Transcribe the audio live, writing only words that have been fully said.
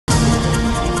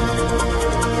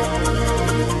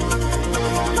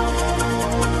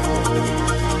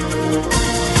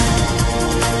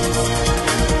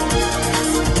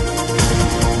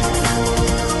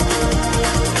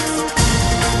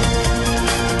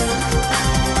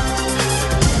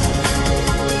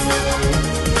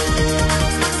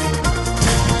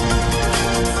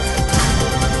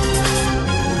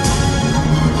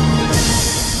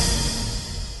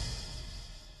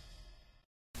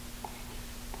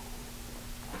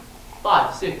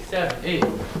5, 6, 7, 8.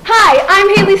 Hi,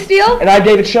 I'm Haley Steele. And I'm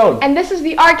David Schoen. And this is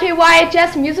the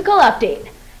RKYHS Musical Update.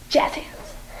 Jazz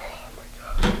hands. Oh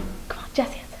my God. Come on,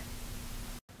 jazz hands.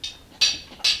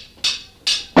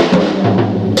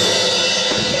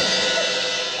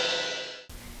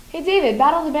 Hey David,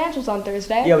 Battle of the Bands was on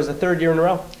Thursday. Yeah, it was the third year in a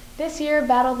row. This year,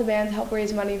 Battle of the Bands helped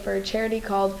raise money for a charity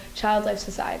called Child Life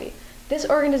Society. This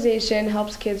organization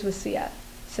helps kids with CF,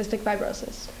 cystic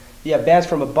fibrosis. Yeah, bands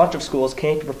from a bunch of schools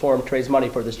came to perform to raise money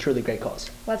for this truly great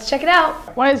cause. Let's check it out.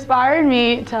 What inspired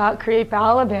me to create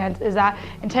Battle of the Bands is that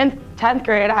in 10th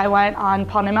grade, I went on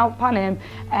Panem Out Panem,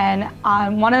 and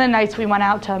on one of the nights we went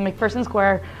out to McPherson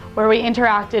Square where we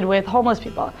interacted with homeless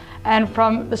people. And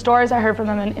from the stories I heard from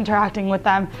them and interacting with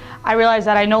them, I realized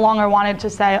that I no longer wanted to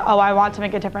say, oh, I want to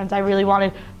make a difference. I really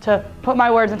wanted to put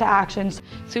my words into actions.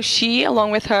 So she,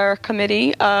 along with her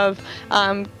committee of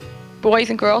boys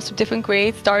and girls from different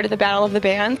grades, started the Battle of the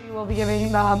Bands. We will be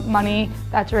giving the money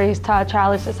that's raised to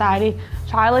Child Life Society.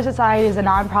 Child Life Society is a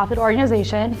nonprofit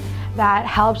organization that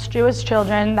helps Jewish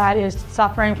children that is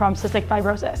suffering from cystic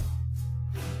fibrosis.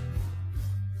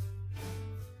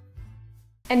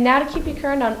 And now to keep you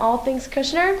current on all things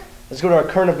Kushner, Let's go to our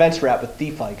current events wrap with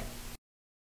DFUG.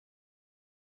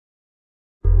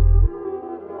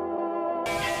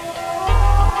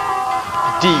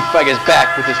 DFUG is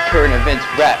back with his current events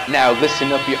wrap. Now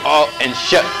listen up you all and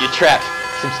shut your traps.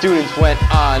 Some students went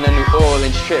on a New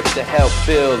Orleans trip to help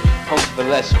build homes for the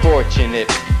less fortunate.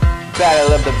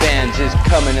 Battle of the Bands is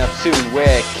coming up soon,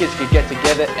 where kids could get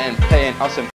together and play an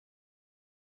awesome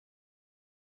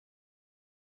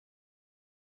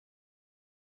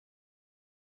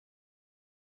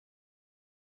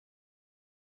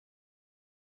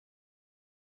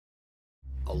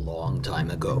A long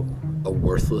time ago, a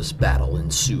worthless battle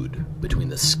ensued between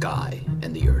the sky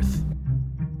and the earth.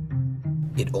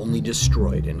 It only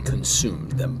destroyed and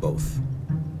consumed them both.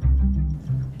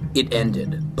 It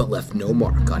ended, but left no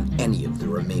mark on any of the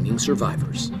remaining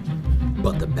survivors.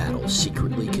 But the battle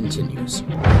secretly continues.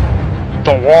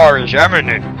 The war is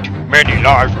imminent. Many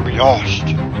lives will be lost.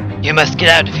 You must get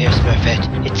out of here,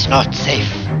 Smurfette. It's not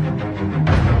safe.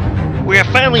 We have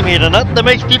finally made a nut that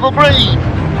makes people breathe.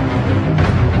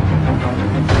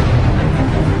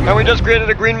 And we just created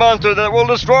a green monster that will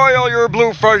destroy all your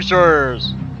blue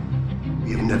facers.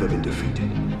 We have never been defeated.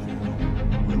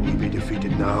 Will we be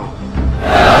defeated now?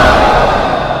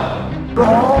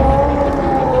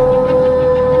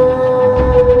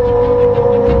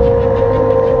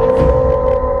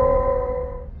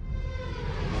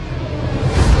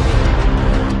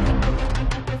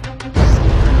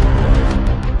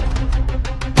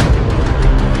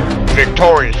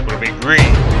 Victorious will be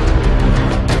green.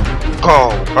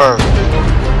 Go, Earth.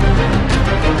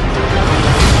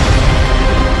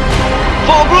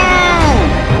 For blue!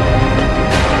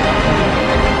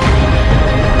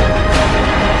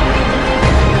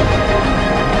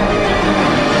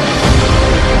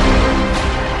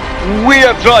 We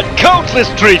have tried countless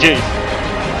treaties,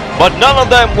 but none of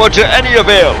them were to any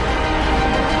avail.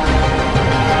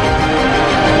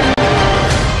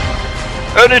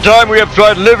 Anytime we have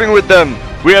tried living with them,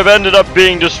 we have ended up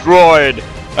being destroyed.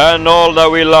 And all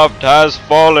that we loved has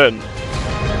fallen.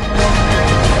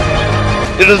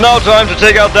 It is now time to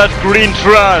take out that green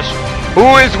trash.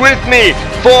 Who is with me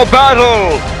for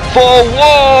battle? For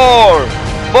war!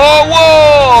 For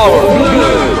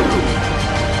war!